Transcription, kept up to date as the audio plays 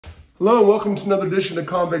Hello and welcome to another edition of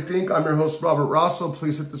Convict Inc. I'm your host, Robert Rosso.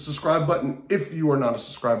 Please hit the subscribe button. If you are not a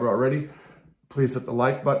subscriber already, please hit the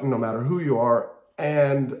like button no matter who you are.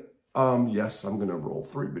 And yes, I'm going to roll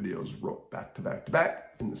 3 videos back to back to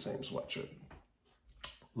back in the same sweatshirt.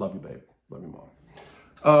 Love you, babe. Love you, Mom.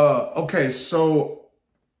 Okay, so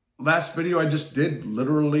last video I just did,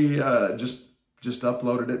 literally just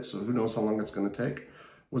uploaded it, so who knows how long it's going to take,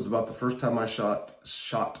 was about the first time I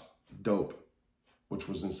shot dope, which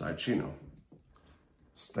was inside Chino.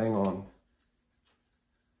 Staying on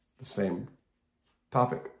the same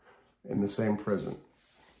topic in the same prison.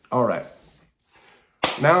 All right,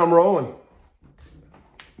 now I'm rolling.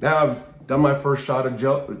 Now I've done my first shot of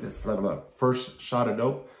dope, and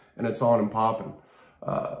it's on and popping.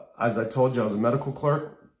 As I told you, I was a medical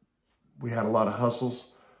clerk. We had a lot of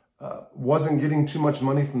hustles. Wasn't getting too much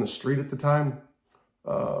money from the street at the time.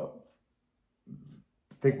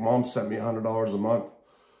 I think Mom sent me $100 a month.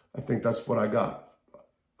 I think that's what I got.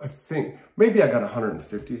 I think maybe I got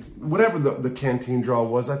 150, whatever the canteen draw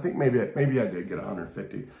was. I think maybe I did get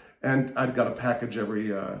 150, and I'd got a package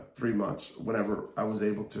every 3 months whenever I was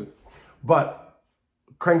able to. But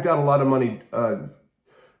cranked out a lot of money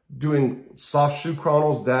doing soft shoe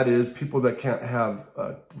chronos. That is, people that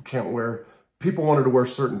can't wear. People wanted to wear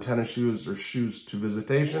certain tennis shoes or shoes to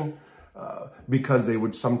visitation because they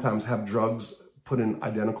would sometimes have drugs put in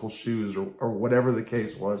identical shoes or whatever the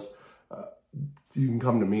case was. You can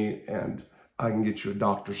come to me and I can get you a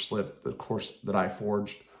doctor slip, the course that I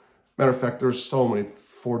forged. Matter of fact, there's so many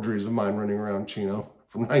forgeries of mine running around Chino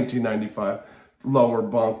from 1995. Lower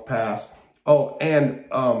bunk pass. Oh, and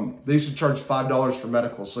they used to charge $5 for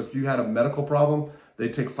medical. So if you had a medical problem,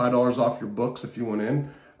 they'd take $5 off your books if you went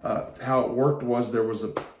in. How it worked was there was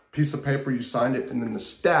a piece of paper, you signed it, and then the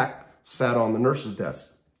stack sat on the nurse's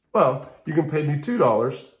desk. Well, you can pay me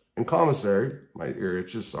 $2 in commissary. My ear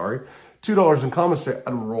itches, sorry. $2 in commissary.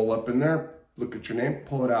 I'd roll up in there, look at your name,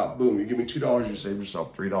 pull it out, boom. You give me $2, you save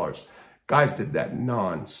yourself $3. Guys did that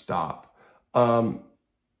nonstop.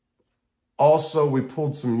 Also, we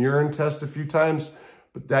pulled some urine tests a few times,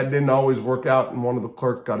 but that didn't always work out, and one of the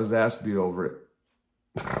clerks got his ass beat over it.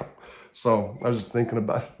 So I was just thinking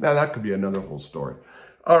about, now that could be another whole story.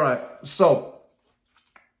 All right, so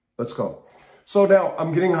let's go. So now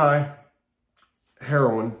I'm getting high,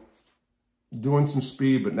 heroin, doing some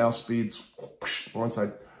speed, but now speed's once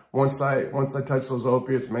I touch those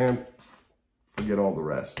opiates, man, forget all the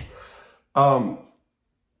rest.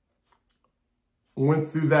 Went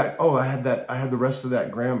through that. Oh, I had the rest of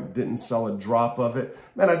that gram, didn't sell a drop of it.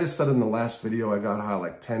 Man, I just said in the last video I got high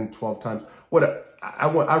like 10, 12 times.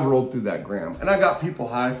 I rolled through that gram, and I got people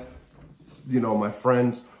high, you know, my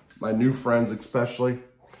friends, my new friends especially.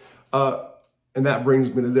 And that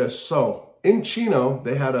brings me to this. So in Chino,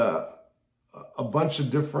 they had a bunch of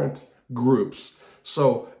different groups.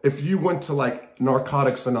 So if you went to like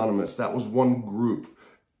Narcotics Anonymous, that was one group.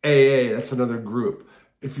 AA, that's another group.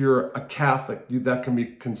 If you're a Catholic, that can be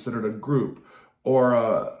considered a group, or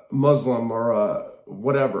a Muslim, or a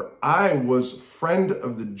whatever. I was friend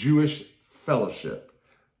of the Jewish Fellowship.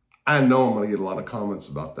 I know I'm going to get a lot of comments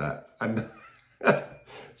about that.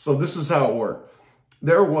 So this is how it worked.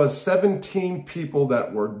 There was 17 people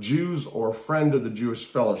that were Jews or friend of the Jewish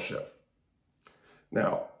Fellowship.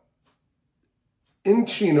 Now, in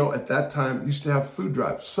Chino at that time, used to have food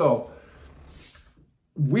drives. So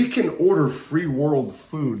we can order free world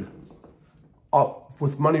food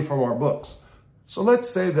with money from our books. So let's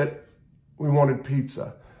say that we wanted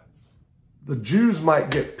pizza. The Jews might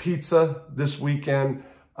get pizza this weekend.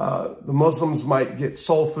 The Muslims might get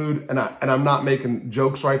soul food, and I'm not making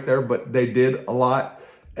jokes right there, but they did a lot.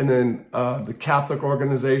 And then the Catholic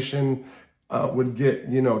organization would get,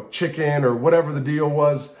 you know, chicken or whatever the deal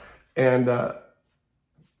was. And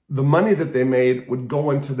the money that they made would go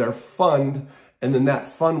into their fund, and then that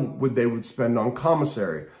fund they would spend on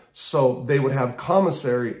commissary. So they would have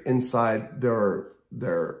commissary inside their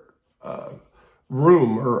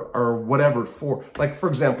room or whatever for, like, for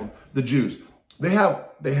example, the Jews. They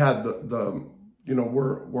had the you know,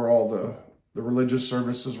 where all the religious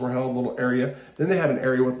services were held, a little area. Then they had an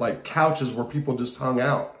area with like couches where people just hung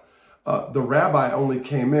out. The rabbi only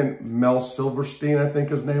came in, Mel Silverstein, I think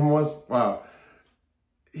his name was. Wow.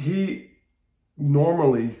 He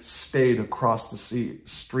normally stayed across the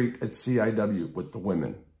street at CIW with the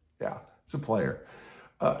women. Yeah, he's a player.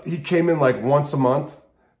 He came in like once a month,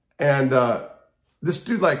 and this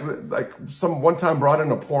dude one time brought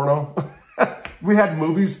in a porno. We had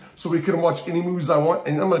movies, so we couldn't watch any movies I want.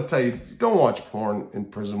 And I'm going to tell you, don't watch porn in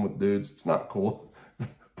prison with dudes. It's not cool.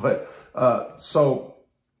 But so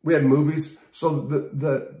we had movies. So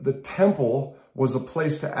the temple was a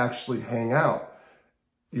place to actually hang out.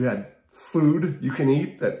 You had food you can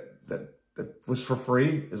eat that was for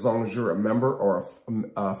free as long as you're a member or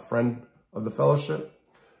a friend of the fellowship.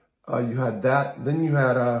 You had that. Then you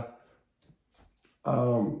had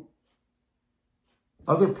other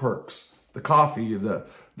perks, the coffee, the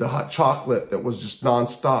hot chocolate that was just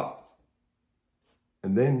nonstop.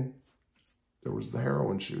 And then there was the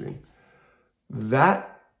heroin shooting.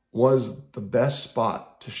 That was the best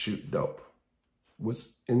spot to shoot dope,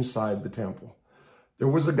 was inside the temple. There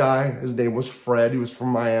was a guy, his name was Fred. He was from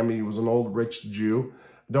Miami. He was an old rich Jew.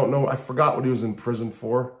 Don't know, I forgot what he was in prison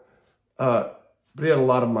for. But he had a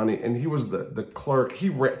lot of money, and he was the clerk.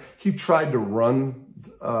 He tried to run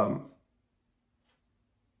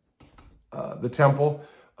the temple,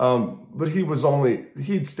 but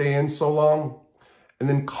he'd stay in so long, and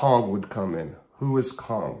then Kong would come in. Who is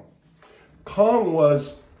Kong? Kong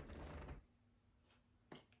was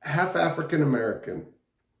half African-American,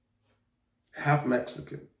 half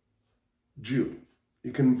Mexican, Jew. He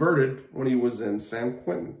converted when he was in San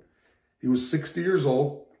Quentin. He was 60 years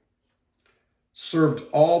old, served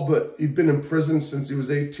he'd been in prison since he was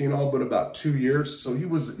 18, all but about 2 years. So he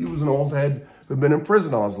was an old head who'd been in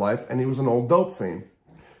prison all his life, and he was an old dope fiend.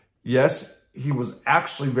 Yes, he was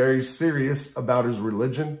actually very serious about his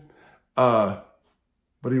religion, but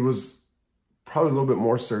he was probably a little bit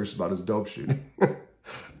more serious about his dope shooting.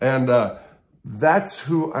 And that's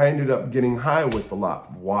who I ended up getting high with a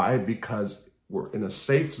lot. Why? Because we're in a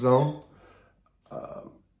safe zone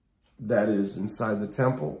that is inside the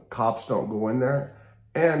temple. Cops don't go in there.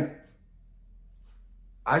 And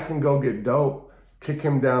I can go get dope, kick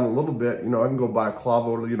him down a little bit. You know, I can go buy a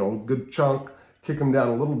clavo, you know, a good chunk, kick him down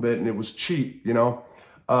a little bit, and it was cheap, you know.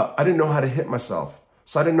 I didn't know how to hit myself.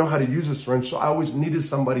 So I didn't know how to use a syringe, so I always needed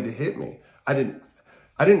somebody to hit me.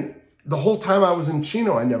 The whole time I was in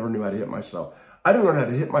Chino, I never knew how to hit myself. I didn't learn how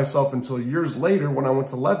to hit myself until years later when I went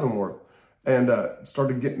to Leavenworth and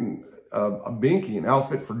started getting a binky, an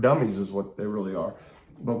outfit for dummies is what they really are.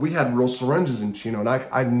 But we had real syringes in Chino, and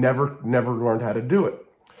I never learned how to do it.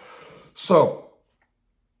 So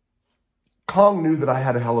Kong knew that I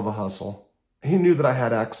had a hell of a hustle. He knew that I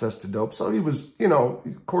had access to dope. So he was, you know,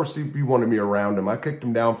 of course he wanted me around him. I kicked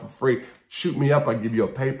him down for free. Shoot me up, I'd give you a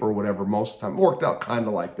paper or whatever most of the time. It worked out kind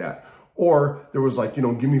of like that. Or there was like, you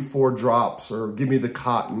know, give me 4 drops or give me the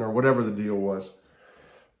cotton or whatever the deal was.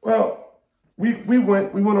 Well, we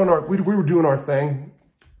went on we were doing our thing.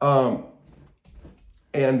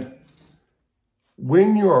 And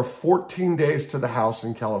when you are 14 days to the house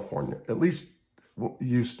in California, at least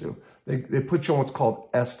used to, they put you on what's called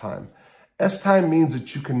S time. S time means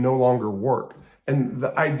that you can no longer work. And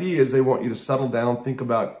the idea is they want you to settle down, think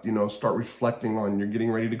about, you know, start reflecting on you're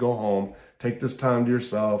getting ready to go home, take this time to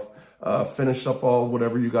yourself, finish up all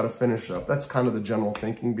whatever you got to finish up. That's kind of the general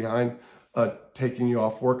thinking behind taking you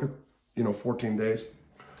off work, you know, 14 days.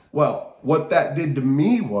 Well, what that did to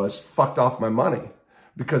me was fucked off my money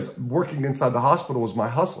because working inside the hospital was my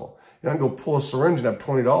hustle. You know, I can go pull a syringe and have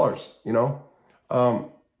 $20, you know.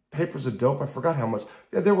 Papers of dope, I forgot how much.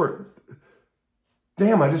 Yeah, there were...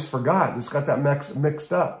 Damn, I just forgot. Just got that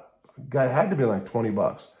mixed up. It had to be like 20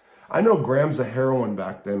 bucks. I know grams of heroin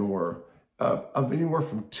back then were anywhere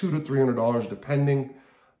from $200 to $300, depending.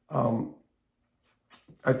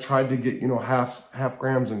 I tried to get, you know, half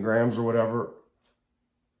grams and grams or whatever.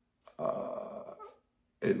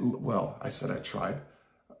 Well, I said I tried.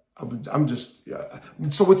 I'm just, yeah.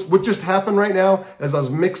 So what just happened right now is I was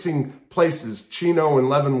mixing places, Chino and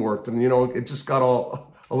Leavenworth, and, you know, it just got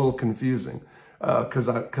all a little confusing.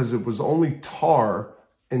 Because it was only tar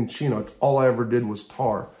in Chino. It's all I ever did was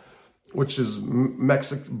tar, which is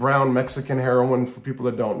brown Mexican heroin for people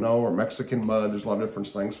that don't know, or Mexican mud. There's a lot of different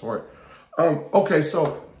things for it. Okay,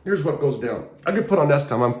 so here's what goes down. I get put on S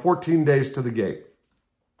time. I'm 14 days to the gate.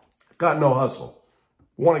 Got no hustle.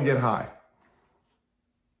 Want to get high.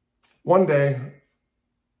 One day,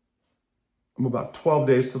 I'm about 12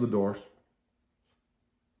 days to the door.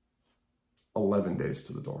 11 days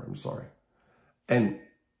to the door, I'm sorry. And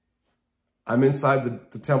I'm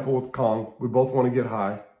inside the temple with Kong. We both want to get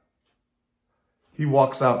high. He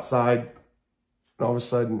walks outside, and all of a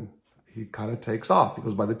sudden, he kind of takes off. He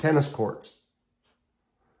goes by the tennis courts.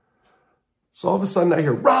 So all of a sudden, I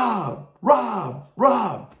hear, Rob, Rob,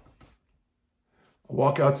 Rob. I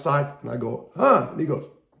walk outside, and I go, huh? And he goes,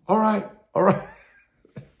 all right, all right.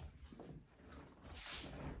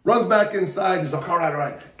 Runs back inside. He's like, all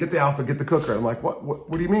right. Get the outfit, get the cooker. I'm like,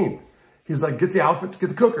 what do you mean? He's like, get the outfits, get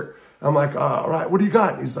the cooker. I'm like, all right, what do you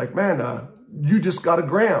got? And he's like, man, you just got a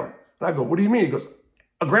gram. And I go, what do you mean? He goes,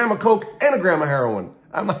 a gram of coke and a gram of heroin.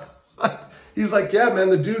 I'm like, what? He's like, yeah, man,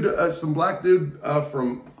 the dude, some black dude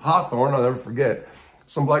from Hawthorne, I'll never forget,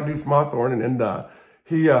 some black dude from Hawthorne, and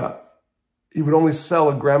he would only sell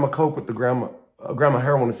a gram of coke with a gram of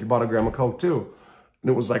heroin if you bought a gram of coke too. And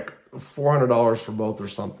it was like $400 for both or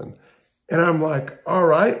something. And I'm like, all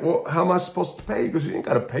right, well, how am I supposed to pay? He goes, you ain't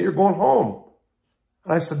got to pay, you're going home.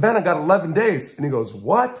 And I said, man, I got 11 days. And he goes,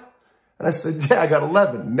 what? And I said, yeah, I got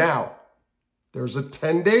 11. Now, there's a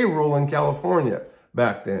 10-day rule in California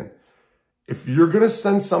back then. If you're going to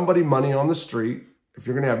send somebody money on the street, if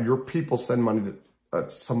you're going to have your people send money to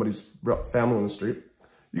somebody's family on the street,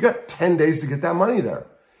 you got 10 days to get that money there.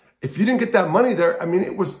 If you didn't get that money there, I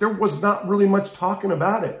mean, there was not really much talking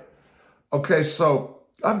about it. Okay, so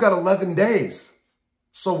I've got 11 days.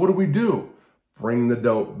 So what do? Bring the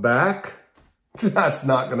dope back? That's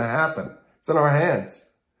not going to happen. It's in our hands.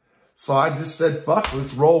 So I just said, fuck,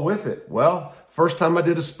 let's roll with it. Well, first time I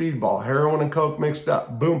did a speedball, heroin and coke mixed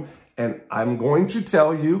up, boom. And I'm going to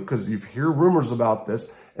tell you, because you hear rumors about this,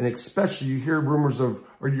 and especially you hear rumors of,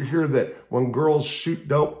 or you hear that when girls shoot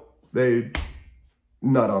dope, they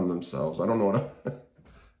nut on themselves. I don't know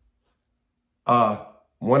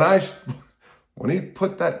what when he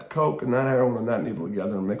put that coke and that heroin and that needle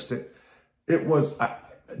together and mixed it, it was,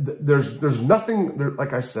 there's nothing,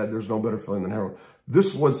 like I said, there's no better feeling than heroin.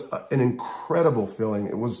 This was an incredible feeling.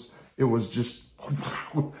 It was just,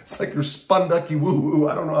 it's like you're spun ducky woo woo.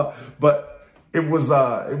 I don't know, but it was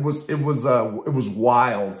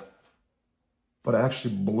wild, but I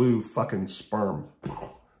actually blew fucking sperm.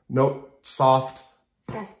 No, soft,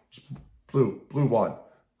 blew wad.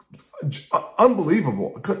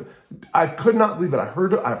 Unbelievable. I could not believe it. I've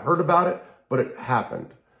heard about it, but it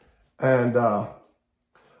happened. And,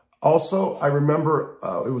 also, I remember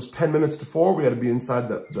it was 10 minutes to 4. We had to be inside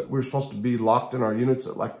we were supposed to be locked in our units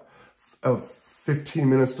at like 15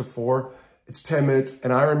 minutes to 4. It's 10 minutes.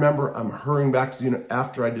 And I remember I'm hurrying back to the unit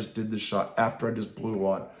after I just did the shot, after I just blew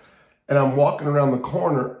one. And I'm walking around the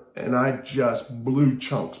corner and I just blew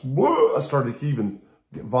chunks. Whoa! I started heaving,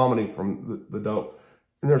 vomiting from the dope.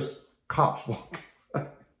 And there's cops walking.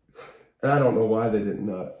 And I don't know why they didn't,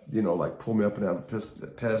 like pull me up and have a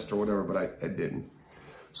test or whatever, but I didn't.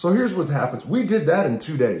 So here's what happens. We did that in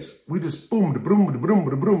 2 days. We just boom,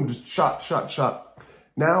 boom, just shot.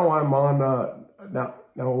 Now I'm on, now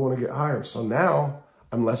I want to get higher. So now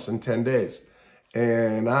I'm less than 10 days.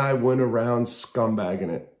 And I went around scumbagging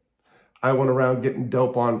it. I went around getting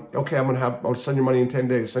dope on, okay, I'll send you money in 10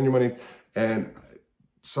 days, send you money. And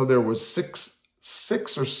so there was six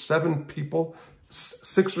or seven people,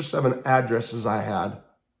 6 or 7 addresses I had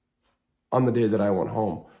on the day that I went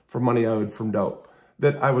home for money I owed from dope.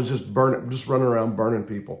 That I was just running around burning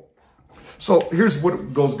people. So here's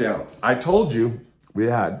what goes down. I told you we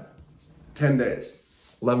had 10 days,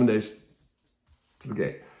 11 days to the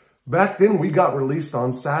gate. Back then we got released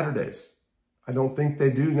on Saturdays. I don't think they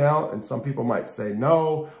do now. And some people might say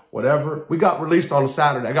no, whatever. We got released on a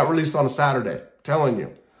Saturday. I got released on a Saturday, I'm telling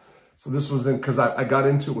you. So this was because I got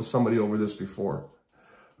into it with somebody over this before.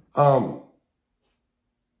 The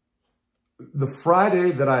Friday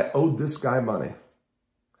that I owed this guy money,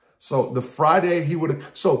 so the Friday he would have,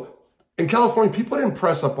 so in California, people didn't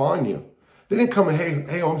press up on you. They didn't come and,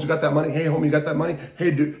 hey, Holmes, you got that money? Hey, homie, you got that money?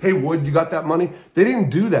 Hey, dude, hey, Wood, you got that money? They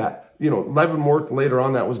didn't do that. Leavenworth later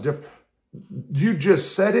on, that was different. You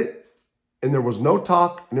just said it and there was no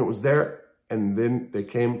talk and it was there. And then they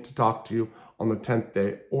came to talk to you on the 10th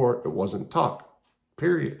day, or it wasn't talk,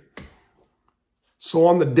 period. So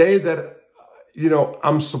on the day that,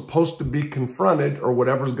 I'm supposed to be confronted or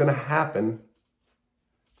whatever's going to happen,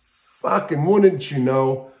 fucking wouldn't you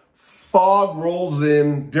know, fog rolls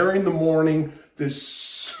in during the morning. This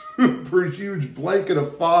super huge blanket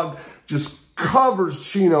of fog just covers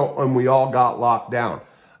Chino and we all got locked down.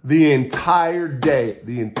 The entire day,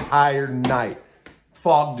 the entire night,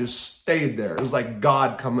 fog just stayed there. It was like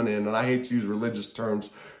God coming in, and I hate to use religious terms.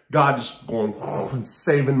 God just going and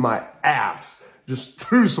saving my ass. Just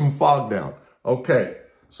threw some fog down. Okay,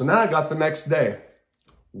 so now I got the next day.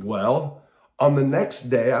 Well, on the next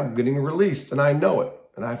day, I'm getting released, and I know it.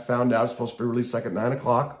 And I found out I was supposed to be released like at 9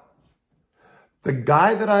 o'clock. The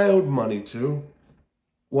guy that I owed money to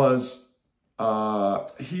was,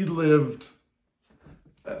 he lived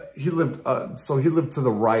to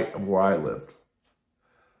the right of where I lived.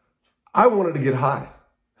 I wanted to get high.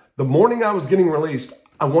 The morning I was getting released,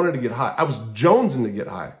 I wanted to get high. I was jonesing to get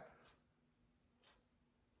high.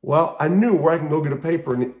 Well, I knew where I can go get a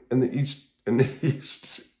paper in the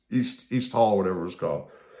East Hall, whatever it was called.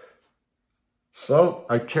 So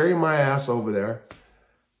I carry my ass over there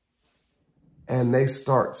and they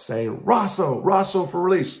start saying, Rosso for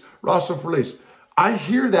release, Rosso for release. I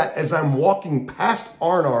hear that as I'm walking past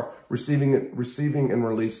R&R, receiving and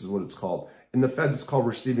release is what it's called. In the feds, it's called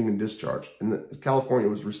receiving and discharge. In California,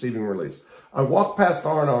 it was receiving and release. I walk past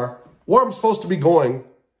R&R, where I'm supposed to be going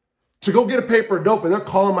to go get a paper of dope, and they're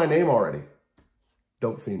calling my name already.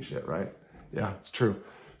 Dope-fiend shit, right? Yeah, it's true.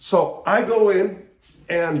 So I go in,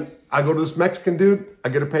 and I go to this Mexican dude. I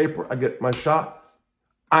get a paper. I get my shot.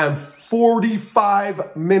 I'm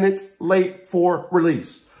 45 minutes late for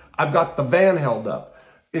release. I've got the van held up.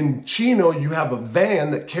 In Chino, you have a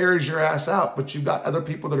van that carries your ass out, but you've got other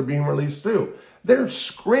people that are being released too. They're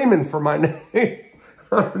screaming for my name.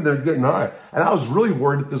 They're getting high. And I was really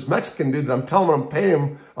worried that this Mexican dude that I'm telling him I'm paying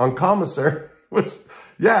him on commissary was,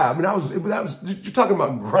 yeah, I mean, you're talking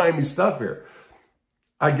about grimy stuff here.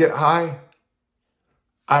 I get high.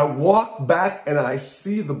 I walk back and I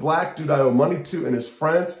see the black dude I owe money to and his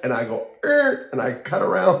friends, and I go, and I cut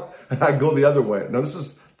around and I go the other way. Now, this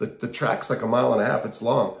is, the track's like 1.5 miles. It's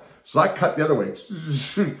long. So I cut the other way.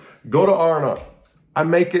 Go to R&R. I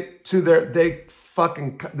make it to there.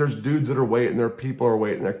 There's dudes that are waiting. There are people are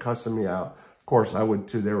waiting. They're cussing me out. Of course, I would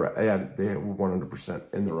too. They were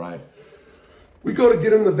 100% in the right. We go to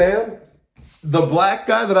get in the van. The black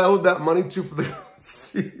guy that I owed that money to for the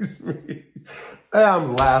sees me. And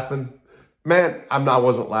I'm laughing. Man, I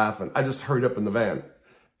wasn't laughing. I just hurried up in the van.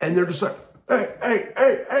 And they're just like,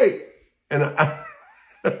 hey. And I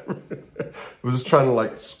was just trying to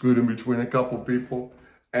like scoot in between a couple people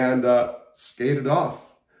and skated off.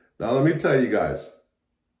 Now, let me tell you guys,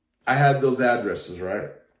 I had those addresses, right?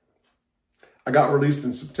 I got released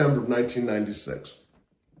in September of 1996.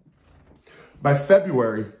 By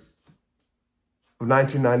February of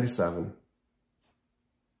 1997,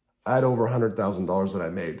 I had over $100,000 that I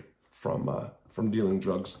made from dealing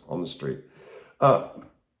drugs on the street.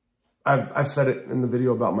 I've said it in the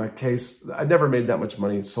video about my case. I never made that much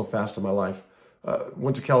money so fast in my life.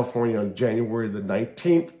 Went to California on January the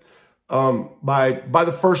 19th. By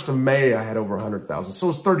the 1st of May, I had over 100,000. So it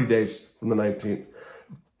was 30 days from the 19th.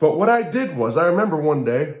 But what I did was, I remember one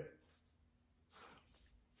day,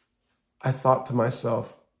 I thought to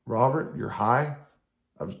myself, Robert, you're high.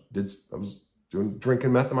 I was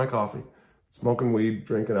drinking meth in my coffee, smoking weed,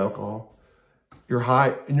 drinking alcohol. You're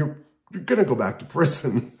high, and you're gonna go back to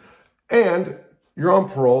prison, and you're on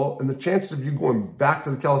parole, and the chances of you going back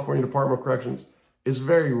to the California Department of Corrections is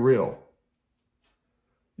very real.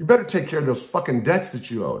 You better take care of those fucking debts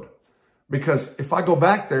that you owed, because if I go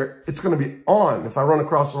back there, it's gonna be on if I run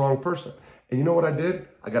across the wrong person. And you know what I did?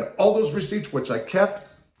 I got all those receipts, which I kept,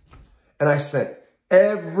 and I sent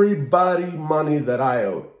everybody money that I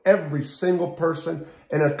owed, every single person.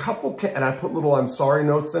 And and I put little I'm sorry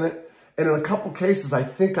notes in it. And in a couple cases, I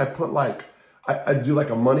think I put like, I do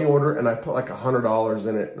like a money order, and I put like $100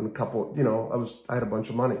 in it, and a couple, you know, I had a bunch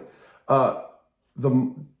of money.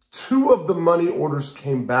 Two of the money orders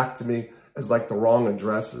came back to me as like the wrong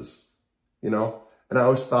addresses, you know? And I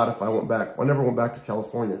always thought if I went back, I never went back to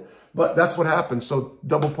California, but that's what happened. So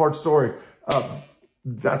double part story.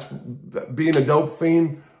 That's being a dope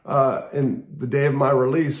fiend. In the day of my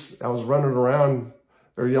release, I was running around,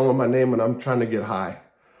 they're yelling my name, and I'm trying to get high.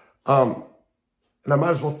 And I might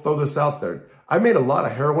as well throw this out there. I made a lot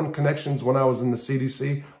of heroin connections when I was in the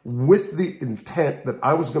CDC with the intent that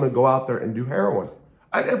I was going to go out there and do heroin.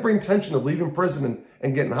 I had every intention of leaving prison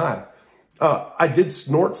and getting high. I did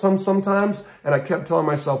snort sometimes, and I kept telling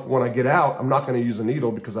myself, when I get out, I'm not going to use a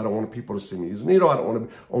needle because I don't want people to see me use a needle. I don't want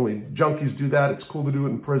to, only junkies do that. It's cool to do it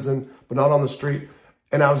in prison, but not on the street.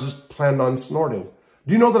 And I was just planning on snorting.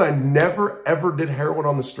 Do you know that I never, ever did heroin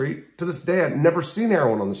on the street? To this day, I've never seen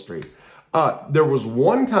heroin on the street. There was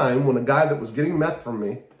one time when a guy that was getting meth from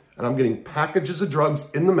me, and I'm getting packages of drugs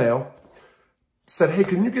in the mail, said, hey,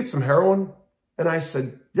 can you get some heroin? And I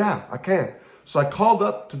said, yeah, I can. So I called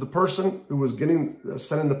up to the person who was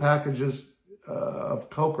sending the packages of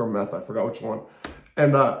coke or meth. I forgot which one.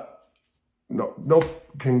 And no,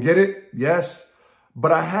 can get it? Yes.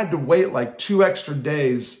 But I had to wait like 2 extra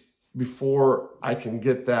days before I can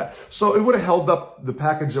get that. So it would have held up the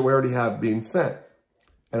package that we already have being sent.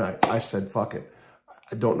 And I said, fuck it.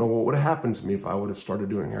 I don't know what would have happened to me if I would have started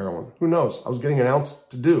doing heroin. Who knows? I was getting an ounce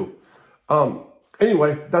to do.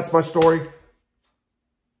 Anyway, that's my story.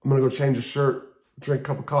 I'm going to go change a shirt, drink a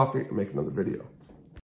cup of coffee, and make another video.